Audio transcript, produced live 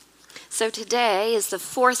So today is the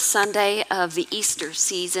fourth Sunday of the Easter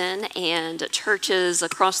season, and churches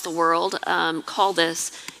across the world call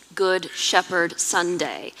this Good Shepherd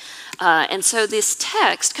Sunday. And so this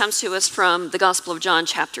text comes to us from the Gospel of John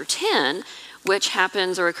chapter 10, which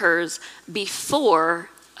happens or occurs before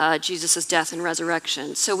Jesus' death and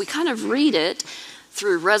resurrection. So we kind of read it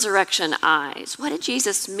through resurrection eyes. What did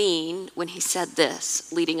Jesus mean when he said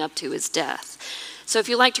this leading up to his death? So if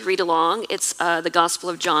you'd like to read along, it's the Gospel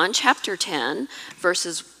of John, chapter 10,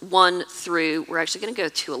 verses 1 through, we're actually going to go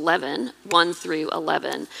to 11, 1 through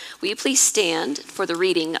 11. Will you please stand for the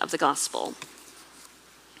reading of the Gospel?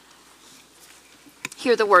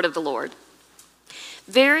 Hear the word of the Lord.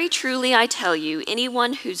 Very truly I tell you,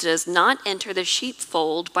 anyone who does not enter the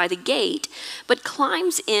sheepfold by the gate, but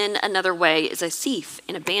climbs in another way is a thief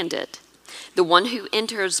and a bandit. The one who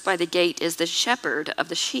enters by the gate is the shepherd of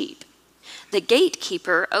the sheep. The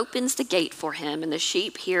gatekeeper opens the gate for him, and the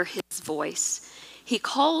sheep hear his voice. He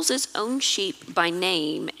calls his own sheep by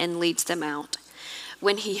name and leads them out.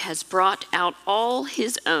 When he has brought out all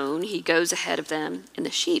his own, he goes ahead of them, and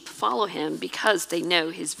the sheep follow him because they know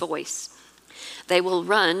his voice. They will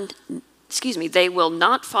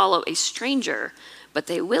not follow a stranger, but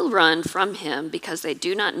they will run from him because they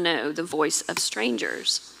do not know the voice of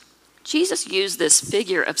strangers. Jesus used this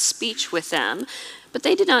figure of speech with them, but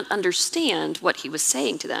they did not understand what he was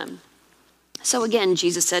saying to them. So again,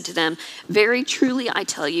 Jesus said to them, very truly I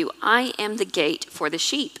tell you, I am the gate for the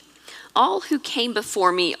sheep. All who came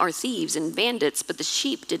before me are thieves and bandits, but the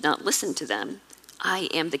sheep did not listen to them. I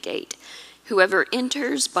am the gate. Whoever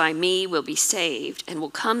enters by me will be saved and will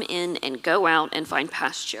come in and go out and find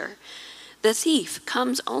pasture. The thief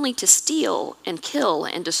comes only to steal and kill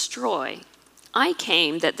and destroy. I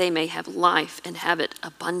came that they may have life and have it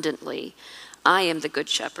abundantly. I am the good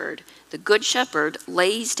shepherd. The good shepherd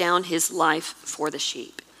lays down his life for the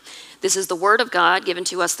sheep. This is the word of God given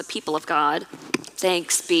to us, the people of God.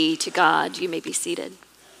 Thanks be to God. You may be seated.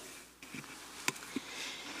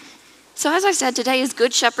 So as I said, today is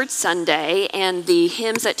Good Shepherd Sunday, and the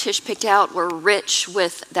hymns that Tish picked out were rich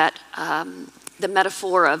with that the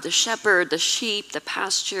metaphor of the shepherd, the sheep, the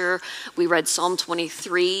pasture. We read Psalm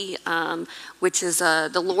 23, which is,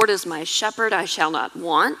 the Lord is my shepherd, I shall not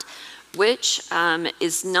want, which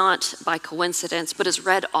is not by coincidence, but is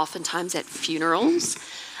read oftentimes at funerals.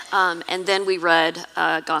 And then we read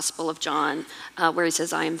Gospel of John, where he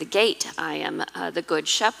says, I am the gate, I am the good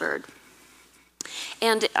shepherd.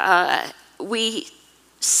 And we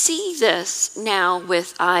see this now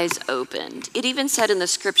with eyes opened. It even said in the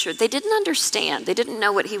scripture, they didn't understand, they didn't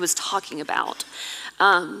know what he was talking about,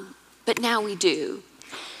 but now we do.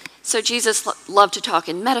 So Jesus loved to talk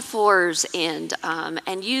in metaphors and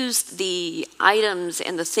used the items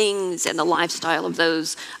and the things and the lifestyle of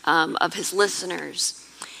those of his listeners.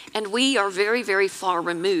 And we are very, very far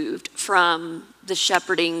removed from the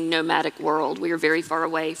shepherding nomadic world. We are very far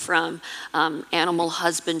away from animal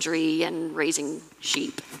husbandry and raising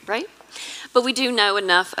sheep, right? But we do know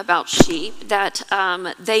enough about sheep that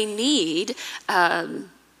they need a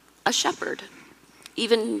shepherd.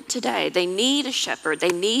 Even today, they need a shepherd. They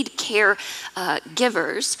need care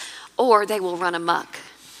givers, or they will run amok.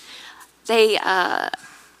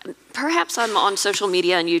 Perhaps I'm on social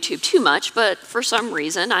media and YouTube too much, but for some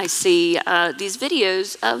reason I see these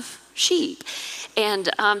videos of sheep. And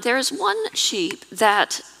there's one sheep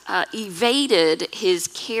that evaded his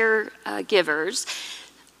caregivers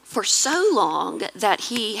for so long that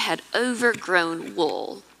he had overgrown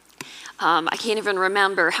wool. I can't even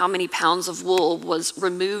remember how many pounds of wool was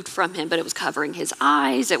removed from him, but it was covering his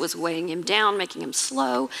eyes, it was weighing him down, making him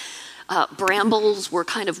slow. Brambles were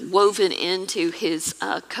kind of woven into his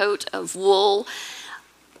coat of wool.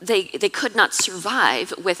 They could not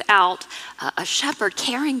survive without a shepherd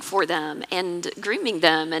caring for them and grooming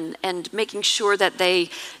them and making sure that they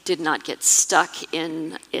did not get stuck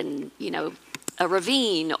in a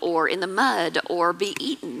ravine or in the mud or be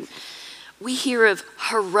eaten. We hear of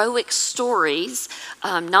heroic stories,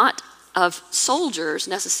 not of soldiers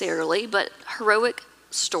necessarily, but heroic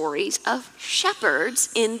stories of shepherds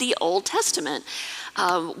in the Old Testament,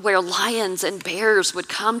 where lions and bears would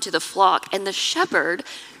come to the flock, and the shepherd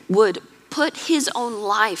would put his own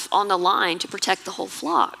life on the line to protect the whole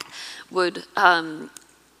flock, would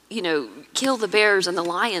kill the bears and the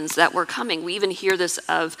lions that were coming. We even hear this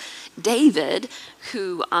of David,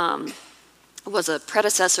 who was a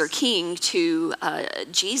predecessor king to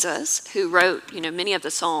Jesus, who wrote many of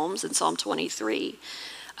the Psalms in Psalm 23.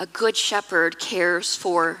 A good shepherd cares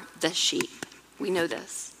for the sheep. We know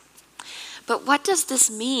this. But what does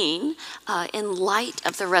this mean in light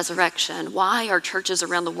of the resurrection? Why are churches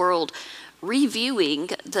around the world reviewing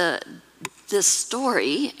the this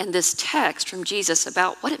story and this text from Jesus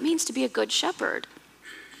about what it means to be a good shepherd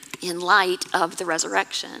in light of the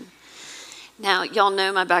resurrection. Now, y'all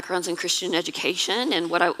know my background's in Christian education,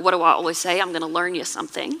 and what do I always say? I'm going to learn you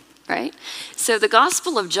something, right? So the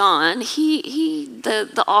Gospel of John,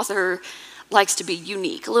 the author likes to be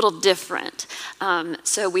unique, a little different.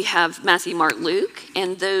 So we have Matthew, Mark, Luke,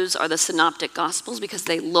 and those are the synoptic Gospels because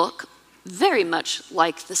they look very much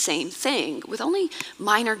like the same thing with only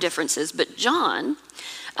minor differences. But John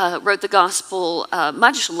wrote the Gospel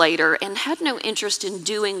much later and had no interest in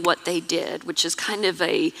doing what they did, which is kind of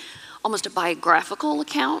almost a biographical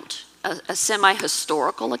account, a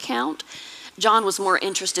semi-historical account. John was more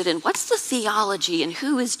interested in what's the theology and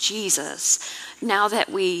who is Jesus now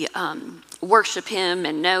that we worship him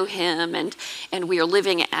and know him and we are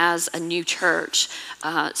living as a new church.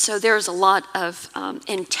 So there's a lot of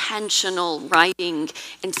intentional writing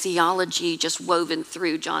and theology just woven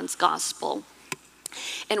through John's gospel.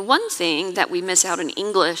 And one thing that we miss out in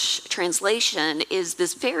English translation is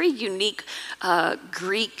this very unique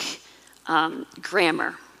Greek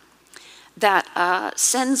grammar that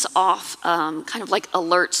sends off kind of like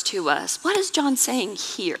alerts to us. What is John saying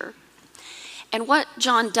here? And what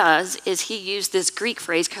John does is he used this Greek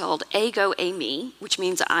phrase called ego eimi, which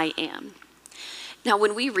means I am. Now,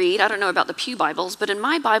 when we read, I don't know about the Pew Bibles, but in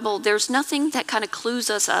my Bible, there's nothing that kind of clues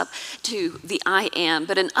us up to the I am.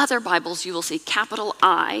 But in other Bibles, you will see capital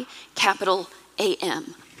I, capital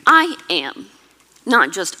A-M. I am.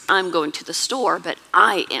 Not just I'm going to the store, but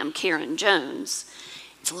I am Karen Jones.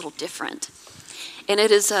 It's a little different. And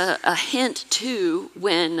it is a hint, too,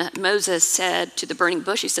 when Moses said to the burning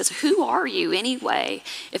bush, he says, who are you anyway?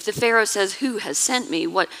 If the Pharaoh says, who has sent me?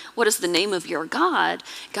 What is the name of your God?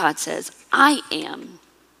 God says, I am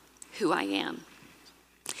who I am.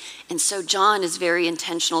 And so John is very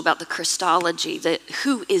intentional about the Christology, that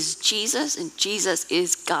who is Jesus, and Jesus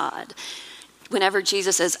is God. Whenever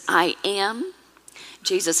Jesus says, I am,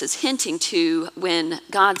 Jesus is hinting to when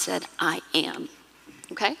God said, I am.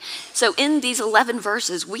 Okay? So in these 11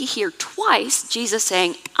 verses, we hear twice Jesus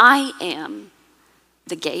saying, I am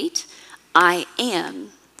the gate. I am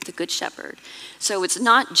the good shepherd. So it's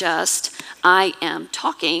not just, I am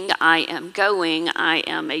talking, I am going, I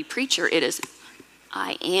am a preacher. It is,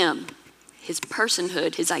 I am his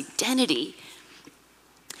personhood, his identity.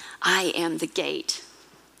 I am the gate.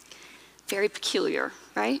 Very peculiar,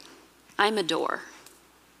 right? I'm a door.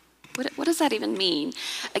 What does that even mean?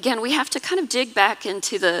 Again, we have to kind of dig back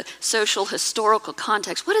into the social historical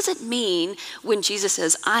context. What does it mean when Jesus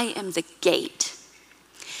says, I am the gate?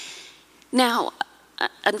 Now,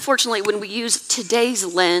 unfortunately, when we use today's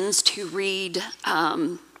lens to read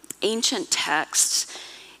ancient texts,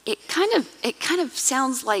 it kind of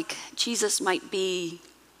sounds like Jesus might be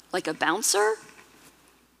like a bouncer.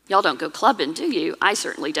 Y'all don't go clubbing, do you? I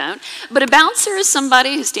certainly don't. But a bouncer is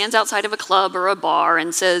somebody who stands outside of a club or a bar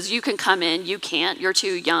and says, you can come in, you can't, you're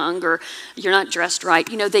too young, or you're not dressed right.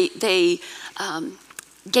 You know, they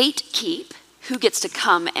gatekeep who gets to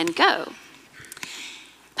come and go.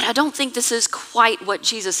 But I don't think this is quite what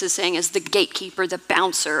Jesus is saying as the gatekeeper, the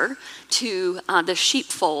bouncer to the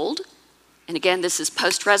sheepfold. And again, this is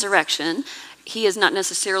post-resurrection. He is not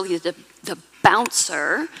necessarily the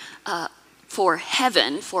bouncer for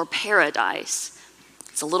heaven, for paradise.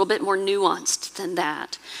 It's a little bit more nuanced than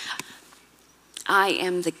that. I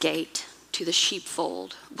am the gate to the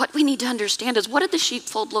sheepfold. What we need to understand is, what did the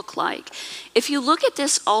sheepfold look like? If you look at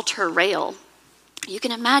this altar rail, you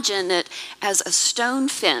can imagine it as a stone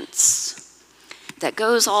fence that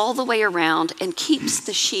goes all the way around and keeps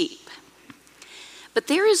the sheep. But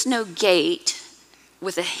there is no gate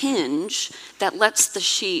with a hinge that lets the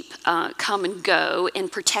sheep come and go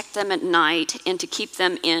and protect them at night and to keep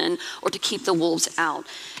them in or to keep the wolves out.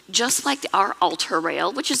 Just like our altar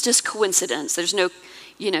rail, which is just coincidence. There's no,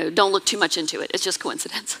 don't look too much into it. It's just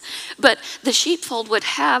coincidence. But the sheepfold would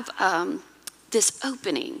have this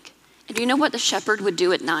opening. And do you know what the shepherd would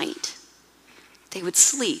do at night? They would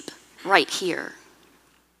sleep right here.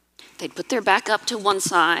 They'd put their back up to one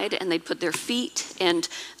side, and they'd put their feet and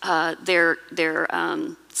their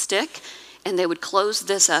stick, and they would close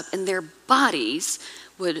this up, and their bodies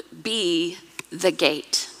would be the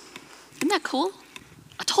gate. Isn't that cool?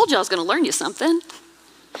 I told you I was going to learn you something.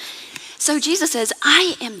 So Jesus says,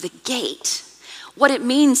 I am the gate. What it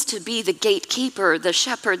means to be the gatekeeper, the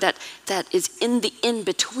shepherd that is in the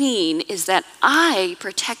in-between, is that I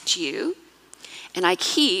protect you, and I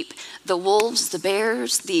keep the wolves, the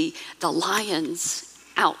bears, the lions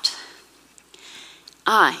out.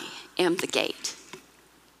 I am the gate.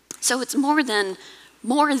 So it's more than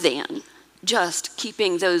just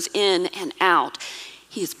keeping those in and out.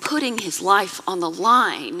 He is putting his life on the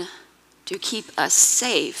line to keep us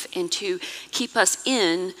safe and to keep us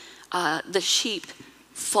in the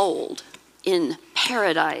sheepfold, in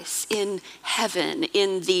paradise, in heaven,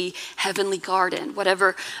 in the heavenly garden,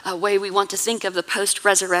 whatever way we want to think of the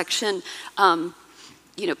post-resurrection,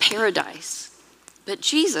 paradise. But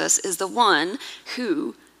Jesus is the one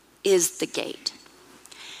who is the gate.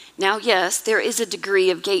 Now, yes, there is a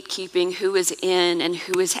degree of gatekeeping, who is in and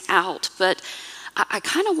who is out, but I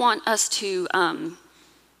kind of want us to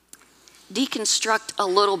deconstruct a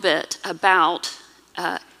little bit about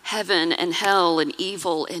heaven and hell and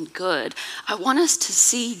evil and good. I want us to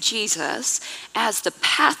see Jesus as the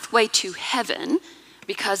pathway to heaven,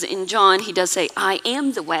 because in John he does say, I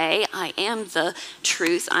am the way, I am the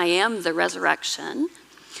truth, I am the resurrection.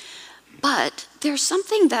 But there's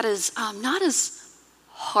something that is not as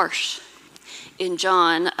harsh in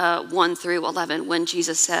John 1 through 11 when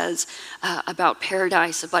Jesus says about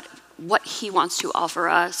paradise, about what he wants to offer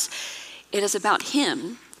us. It is about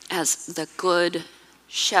him as the good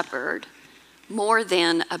shepherd more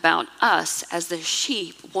than about us as the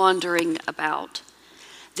sheep wandering about.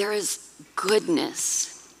 There is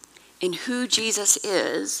goodness in who Jesus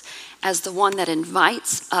is as the one that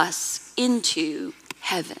invites us into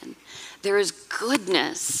heaven. There is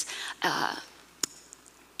goodness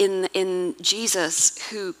in Jesus,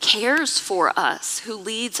 who cares for us, who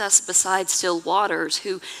leads us beside still waters,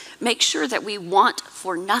 who makes sure that we want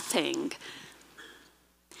for nothing.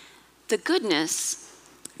 The goodness,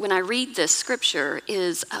 when I read this scripture,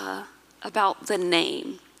 is about the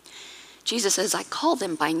name. Jesus says, I call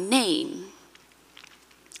them by name.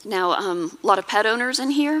 Now, a lot of pet owners in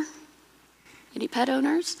here? Any pet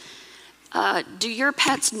owners? Do your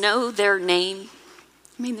pets know their name?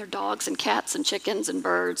 I mean, they're dogs and cats and chickens and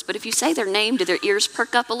birds, but if you say their name, do their ears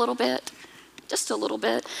perk up a little bit? Just a little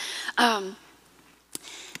bit.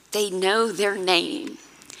 They know their name.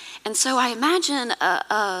 And so I imagine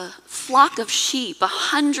a flock of sheep,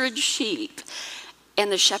 100 sheep,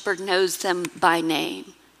 and the shepherd knows them by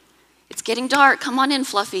name. It's getting dark. Come on in,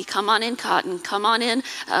 Fluffy. Come on in, Cotton. Come on in,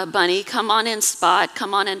 Bunny. Come on in, Spot.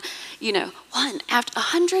 Come on in, one after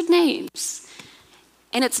 100 names.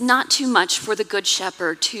 And it's not too much for the good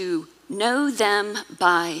shepherd to know them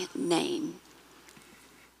by name.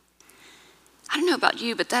 I don't know about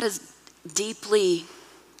you, but that is deeply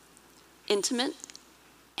intimate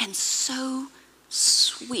and so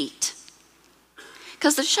sweet.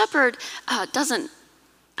 Because the shepherd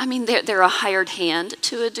they're a hired hand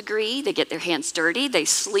to a degree. They get their hands dirty. They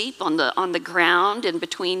sleep on the ground in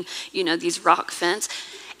between, these rock fence.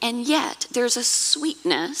 And yet there's a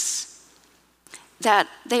sweetness that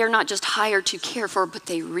they are not just hired to care for, but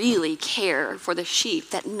they really care for the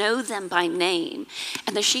sheep, that know them by name.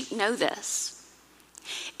 And the sheep know this.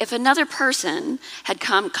 If another person had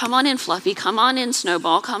come on in, Fluffy, come on in,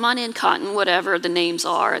 Snowball, come on in, Cotton, whatever the names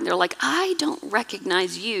are, and they're like, I don't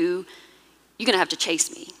recognize you, you're going to have to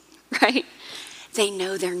chase me, right? They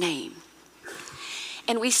know their name.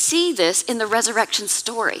 And we see this in the resurrection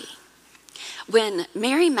story. When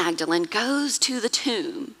Mary Magdalene goes to the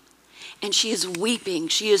tomb, and she is weeping.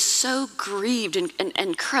 She is so grieved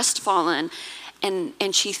and crestfallen.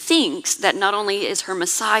 And she thinks that not only is her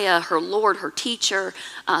Messiah, her Lord, her teacher,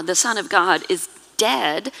 the Son of God, is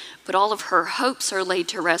dead, but all of her hopes are laid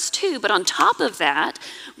to rest too. But on top of that,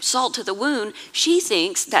 salt to the wound, she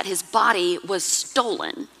thinks that his body was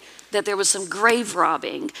stolen, that there was some grave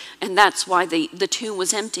robbing, and that's why the tomb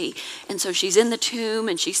was empty. And so she's in the tomb,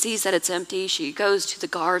 and she sees that it's empty. She goes to the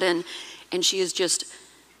garden, and she is just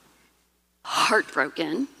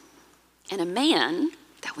heartbroken. And a man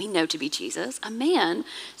that we know to be Jesus, a man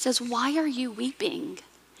says, why are you weeping?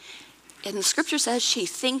 And the scripture says she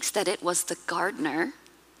thinks that it was the gardener.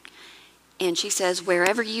 And she says,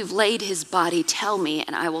 wherever you've laid his body, tell me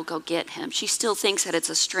and I will go get him. She still thinks that it's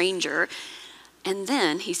a stranger. And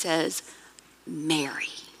then he says, Mary.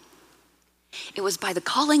 It was by the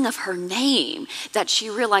calling of her name that she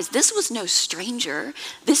realized this was no stranger.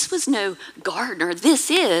 This was no gardener. This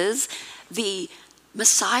is the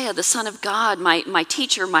Messiah, the Son of God, my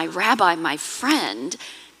teacher, my rabbi, my friend,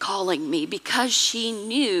 calling me, because she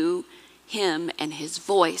knew him and his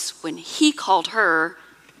voice when he called her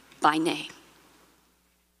by name.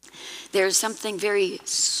 There's something very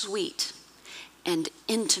sweet and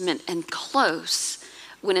intimate and close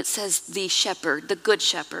when it says the shepherd, the good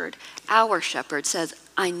shepherd, our shepherd says,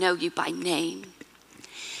 I know you by name.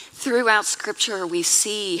 Throughout Scripture, we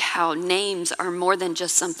see how names are more than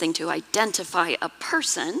just something to identify a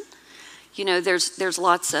person. There's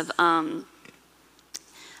lots of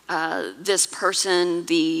this person,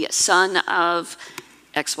 the son of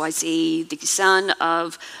XYZ, the son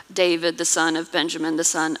of David, the son of Benjamin, the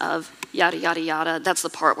son of yada, yada, yada. That's the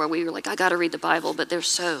part where we were like, I got to read the Bible, but there's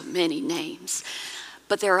so many names.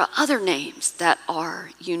 But there are other names that are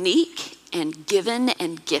unique and given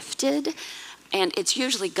and gifted, and it's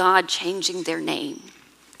usually God changing their name.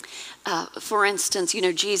 For instance,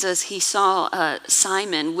 Jesus, he saw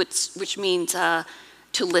Simon, which means to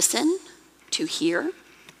listen, to hear.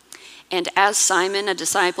 And as Simon, a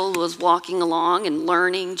disciple, was walking along and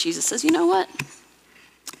learning, Jesus says, you know what?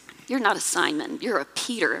 You're not a Simon, you're a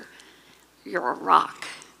Peter. You're a rock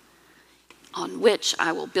on which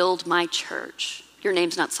I will build my church. Your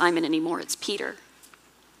name's not Simon anymore, it's Peter.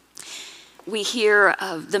 We hear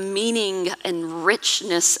of the meaning and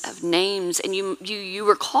richness of names, and you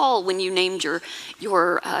recall when you named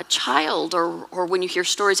your child, or when you hear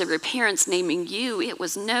stories of your parents naming you, it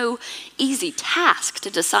was no easy task to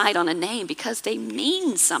decide on a name because they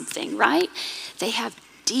mean something, right? They have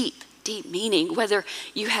deep meaning. Whether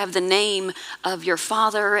you have the name of your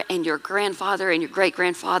father and your grandfather and your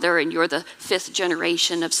great-grandfather and you're the fifth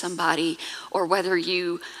generation of somebody, or whether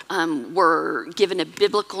you were given a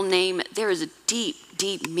biblical name, there is a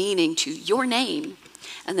deep meaning to your name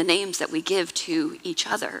and the names that we give to each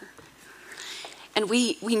other. And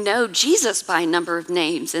we know Jesus by a number of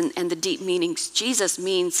names and the deep meanings. Jesus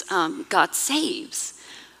means God saves,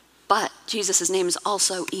 but Jesus' name is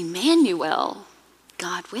also Emmanuel,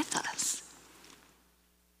 God with us.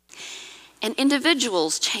 And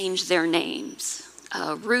individuals change their names.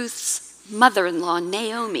 Ruth's mother-in-law,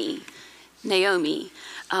 Naomi.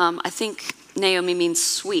 I think Naomi means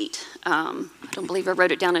sweet. I don't believe I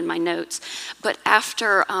wrote it down in my notes. But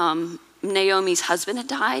after Naomi's husband had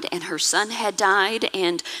died and her son had died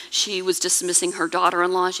and she was dismissing her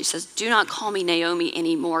daughter-in-law, she says, do not call me Naomi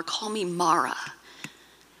anymore, call me Mara,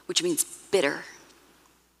 which means bitter.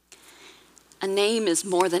 A name is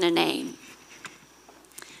more than a name.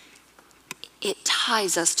 It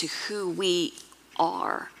ties us to who we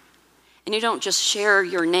are. And you don't just share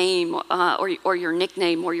your name or your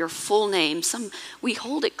nickname or your full name. We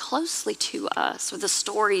hold it closely to us with the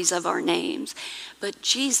stories of our names. But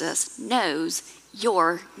Jesus knows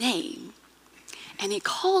your name. And he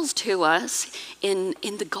calls to us in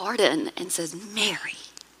the garden and says, Mary.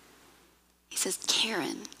 He says,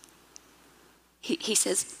 Karen. He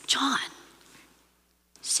says, John.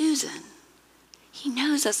 Susan. He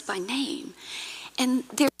knows us by name. And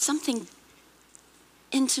there's something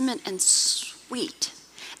intimate and sweet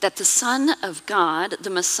that the Son of God,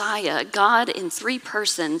 the Messiah, God in three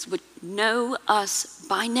persons, would know us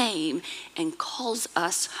by name and calls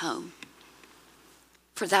us home.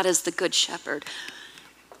 For that is the Good Shepherd.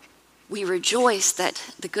 We rejoice that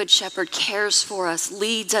the Good Shepherd cares for us,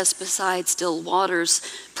 leads us beside still waters,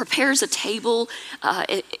 prepares a table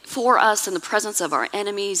for us in the presence of our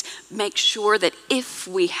enemies, makes sure that if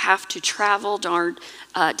we have to travel down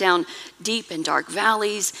deep and dark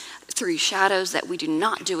valleys through shadows, that we do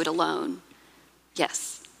not do it alone.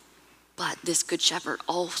 Yes, but this Good Shepherd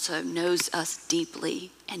also knows us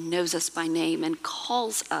deeply and knows us by name and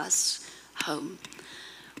calls us home.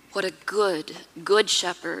 What a good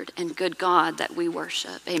shepherd and good God that we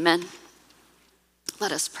worship. Amen.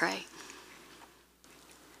 Let us pray.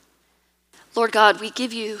 Lord God, we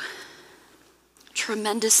give you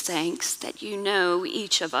tremendous thanks that you know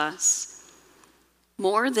each of us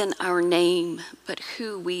more than our name, but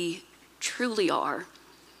who we truly are.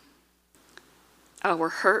 Our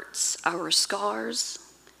hurts, our scars,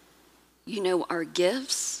 you know our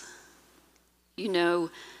gifts, you know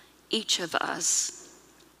each of us.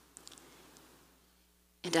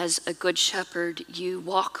 And as a good shepherd, you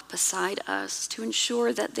walk beside us to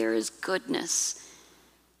ensure that there is goodness,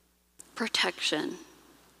 protection.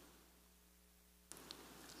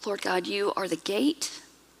 Lord God, you are the gate,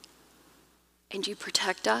 and you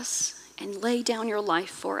protect us and lay down your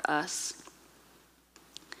life for us.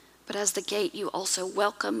 But as the gate, you also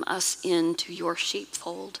welcome us into your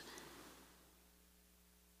sheepfold.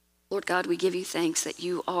 Lord God, we give you thanks that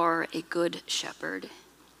you are a good shepherd.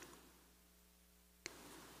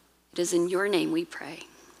 It is in your name we pray.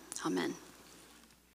 Amen.